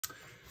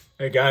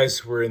Hey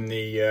guys, we're in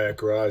the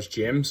garage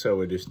gym, so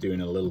we're just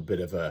doing a little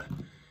bit of a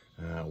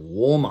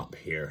warm-up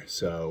here.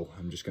 So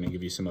I'm just going to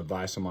give you some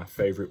advice on my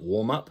favorite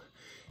warm-up.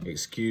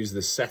 Excuse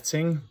the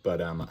setting,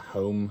 but I'm at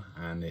home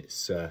and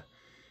it's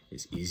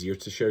easier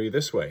to show you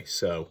this way.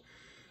 So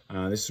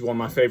this is one of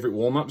my favorite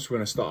warm-ups. We're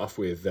going to start off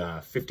with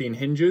 15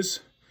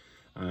 hinges.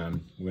 We're going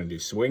to do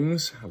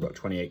swings. I've got a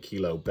 28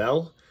 kilo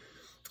bell.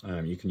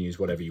 You can use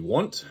whatever you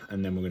want.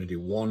 And then we're going to do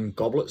one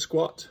goblet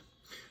squat.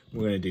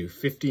 We're going to do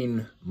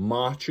 15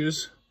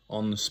 marches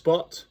on the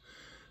spot,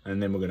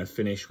 and then we're going to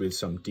finish with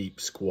some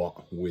deep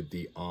squat with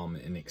the arm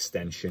in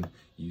extension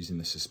using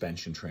the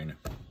suspension trainer.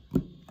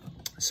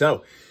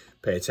 So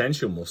pay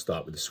attention, we'll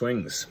start with the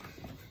swings.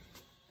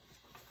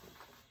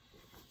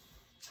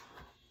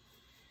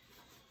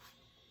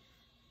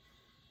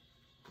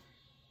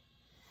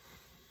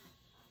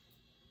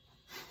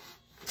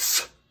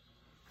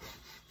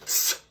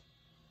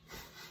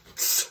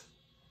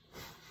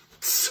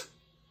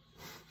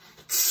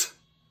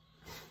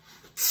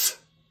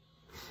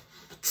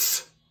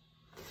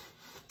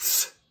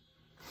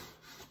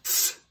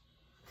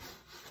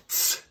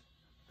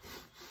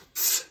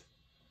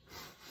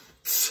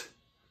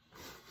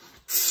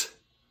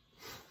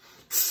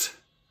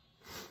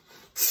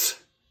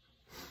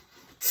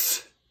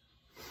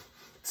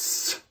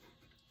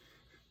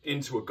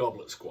 Into a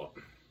goblet squat.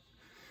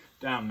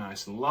 Down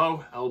nice and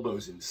low,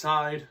 elbows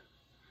inside.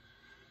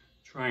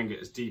 Try and get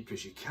as deep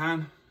as you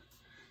can.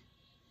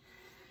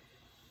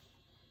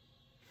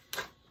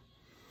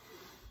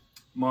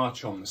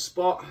 March on the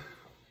spot.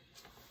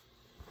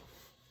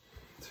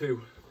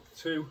 2,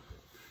 2.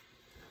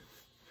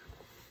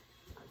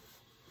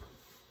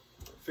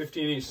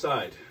 15 each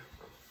side.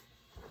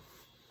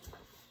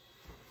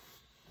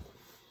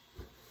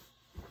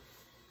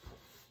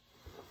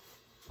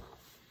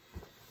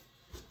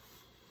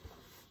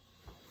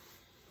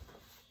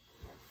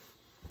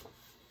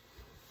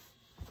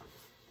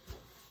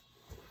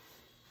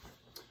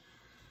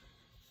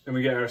 Then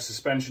we get our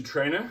suspension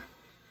trainer,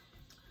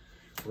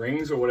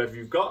 rings or whatever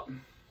you've got, and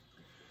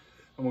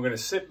we're going to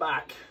sit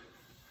back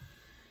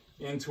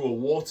into a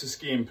water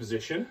skiing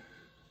position.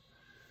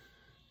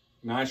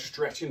 Nice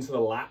stretch into the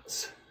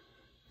lats,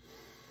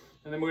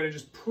 and then we're going to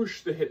just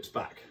push the hips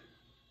back.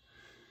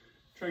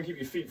 Try and keep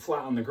your feet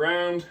flat on the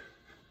ground.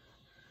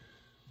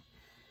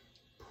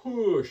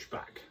 Push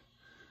back.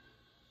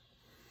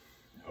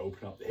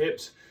 Open up the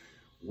hips,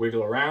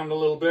 wiggle around a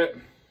little bit.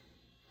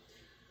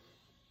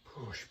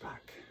 Push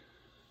back.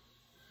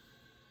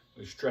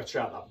 We stretch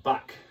out that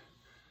back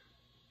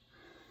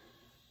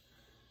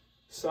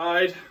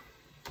side.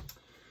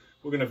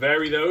 We're going to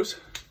vary those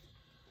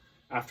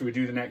after we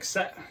do the next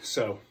set.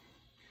 So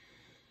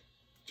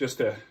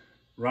just a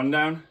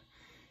rundown.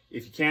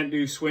 If you can't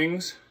do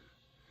swings,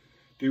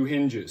 do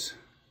hinges.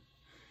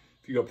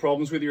 If you've got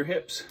problems with your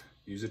hips,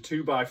 use a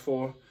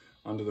 2x4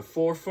 under the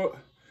forefoot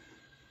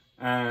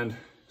and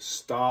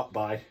start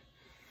by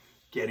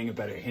getting a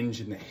better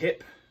hinge in the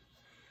hip.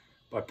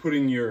 By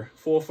putting your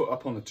forefoot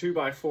up on the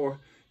 2x4,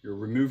 you're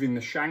removing the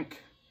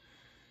shank,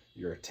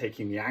 you're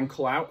taking the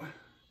ankle out,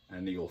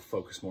 and you'll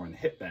focus more on the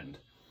hip bend.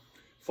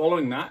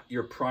 Following that,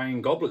 your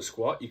prying goblet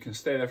squat, you can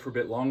stay there for a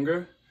bit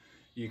longer.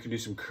 You can do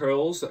some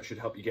curls, that should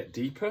help you get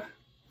deeper.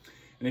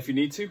 And if you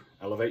need to,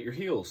 elevate your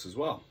heels as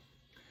well.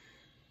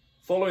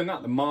 Following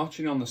that, the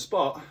marching on the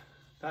spot,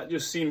 that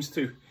just seems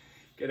to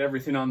get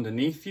everything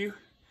underneath you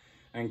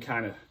and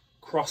kind of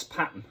cross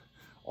pattern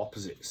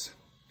opposites.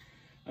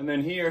 And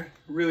then here,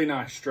 really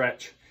nice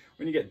stretch.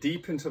 When you get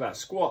deep into that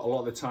squat, a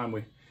lot of the time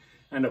we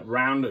end up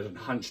rounded and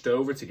hunched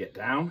over to get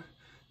down.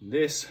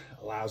 This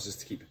allows us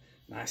to keep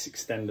nice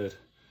extended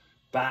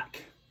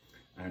back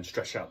and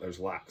stretch out those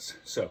lats.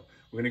 So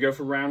we're going to go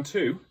for round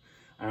 2,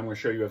 and I'm going to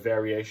show you a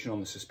variation on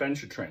the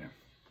suspension trainer.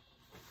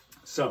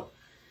 So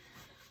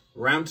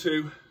round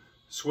 2,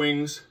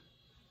 swings,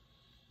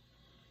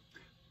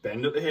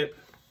 bend at the hip,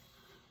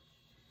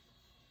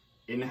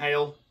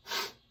 inhale,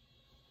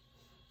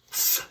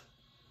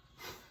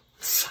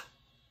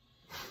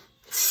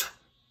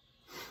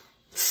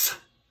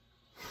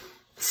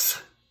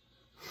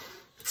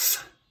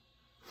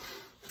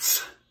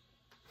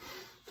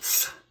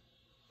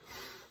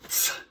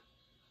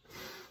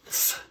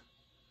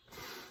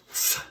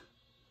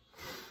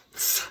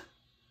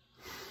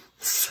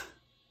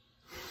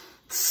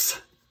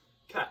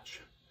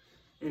 catch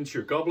into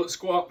your goblet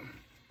squat,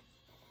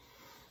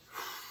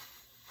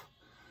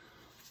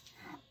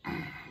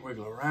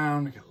 wiggle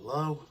around, get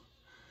low,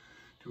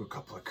 do a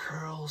couple of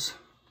curls,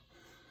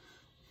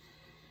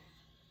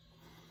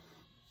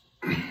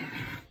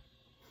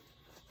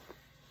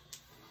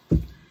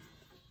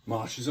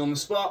 marches on the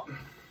spot.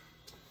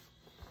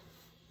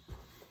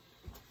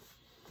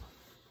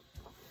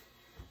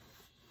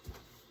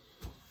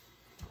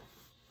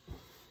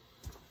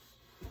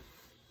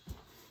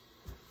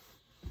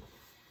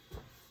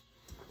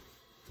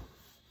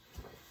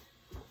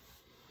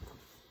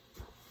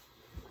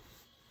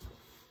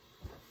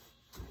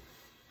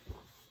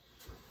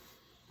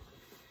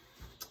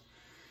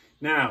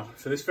 Now,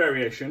 for this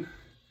variation,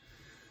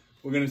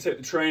 we're going to take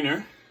the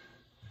trainer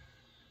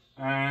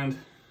And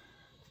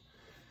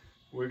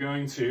we're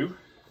going to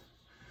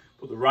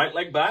put the right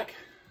leg back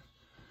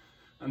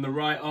and the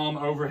right arm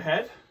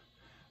overhead.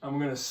 And we're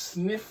going to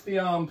sniff the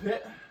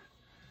armpit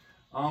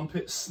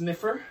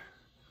sniffer.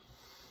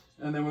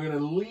 And then we're going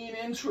to lean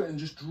into it and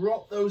just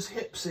drop those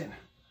hips in.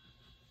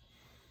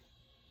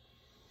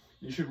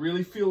 You should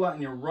really feel that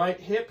in your right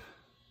hip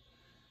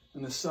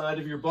and the side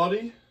of your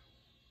body.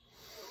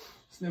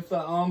 Sniff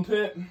that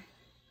armpit.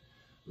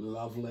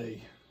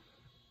 Lovely.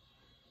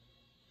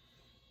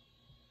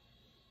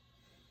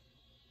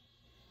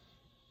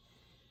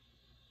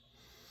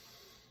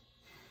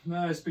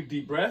 Nice big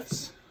deep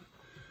breaths.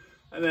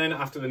 And then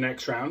after the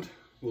next round,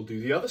 we'll do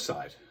the other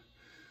side.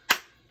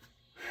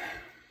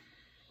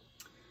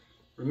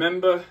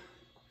 Remember,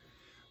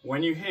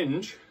 when you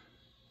hinge,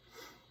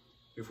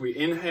 if we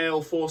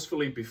inhale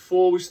forcefully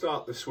before we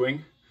start the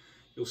swing,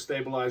 you'll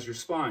stabilize your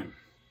spine.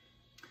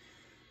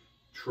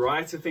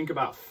 Try to think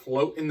about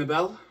floating the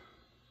bell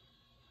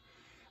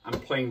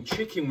and playing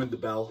chicken with the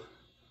bell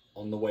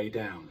on the way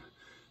down.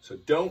 So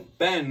don't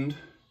bend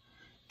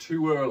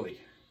too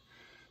early.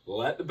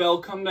 Let the bell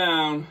come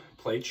down,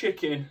 play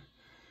chicken,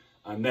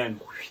 and then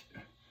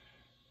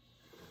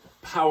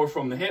power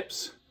from the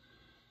hips,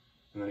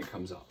 and then it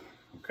comes up,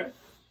 okay?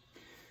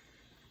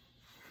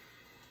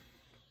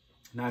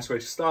 Nice way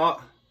to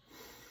start.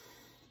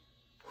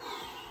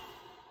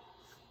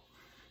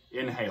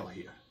 Inhale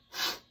here.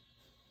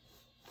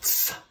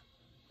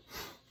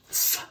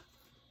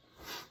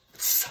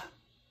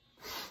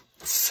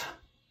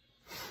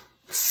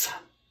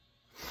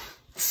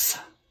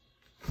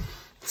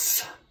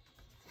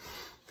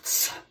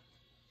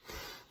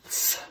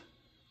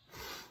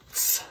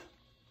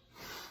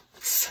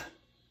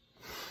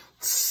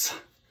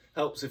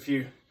 Helps if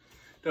you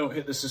don't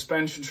hit the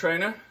suspension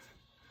trainer.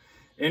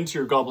 Into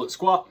your goblet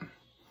squat.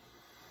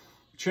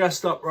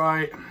 Chest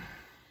upright.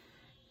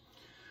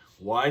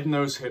 Widen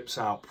those hips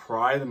out,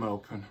 pry them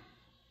open.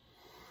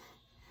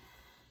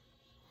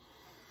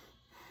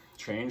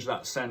 Change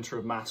that center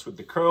of mass with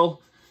the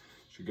curl.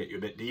 Should get you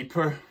a bit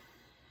deeper.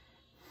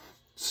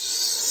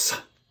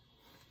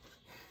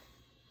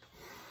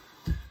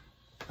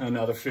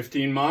 Another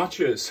 15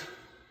 marches.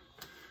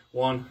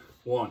 1,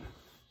 1.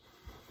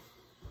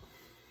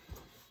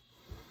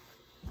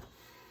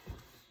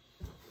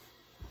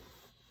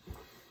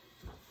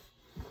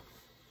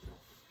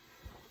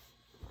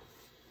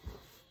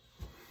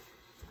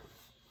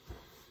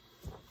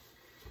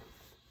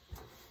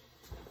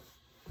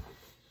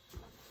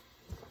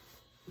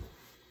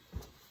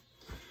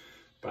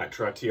 Back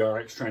to our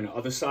TRX trainer,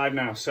 other side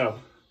now. So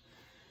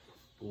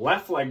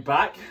left leg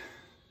back.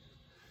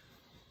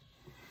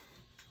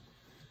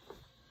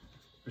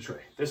 Which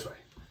way? This way.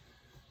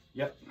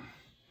 Yep.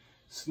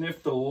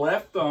 Sniff the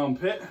left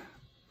armpit.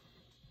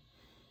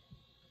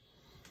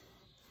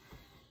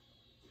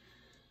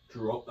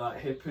 Drop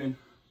that hip in.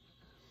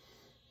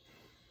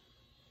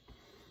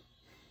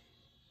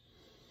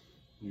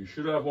 You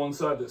should have one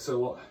side that's a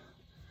lot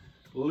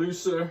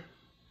looser.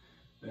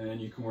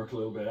 Then you can work a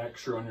little bit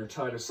extra on your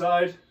tighter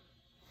side.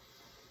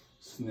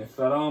 Sniff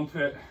that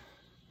armpit.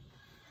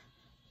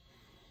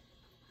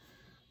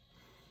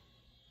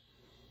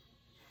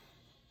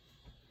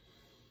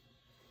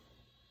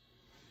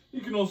 You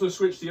can also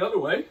switch the other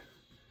way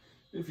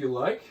if you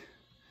like.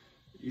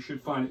 You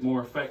should find it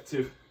more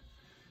effective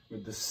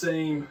with the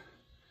same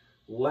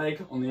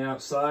leg on the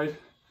outside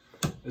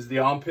as the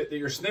armpit that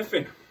you're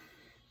sniffing.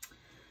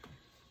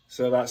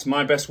 So that's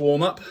my best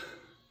warm-up.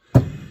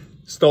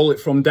 Stole it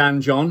from Dan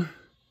John,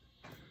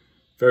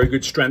 very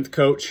good strength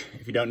coach.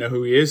 If you don't know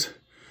who he is,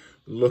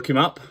 look him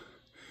up.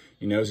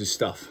 He knows his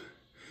stuff.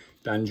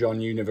 Dan John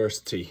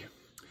University,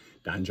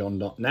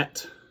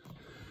 danjohn.net,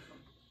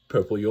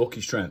 Purple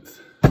Yorkie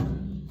Strength.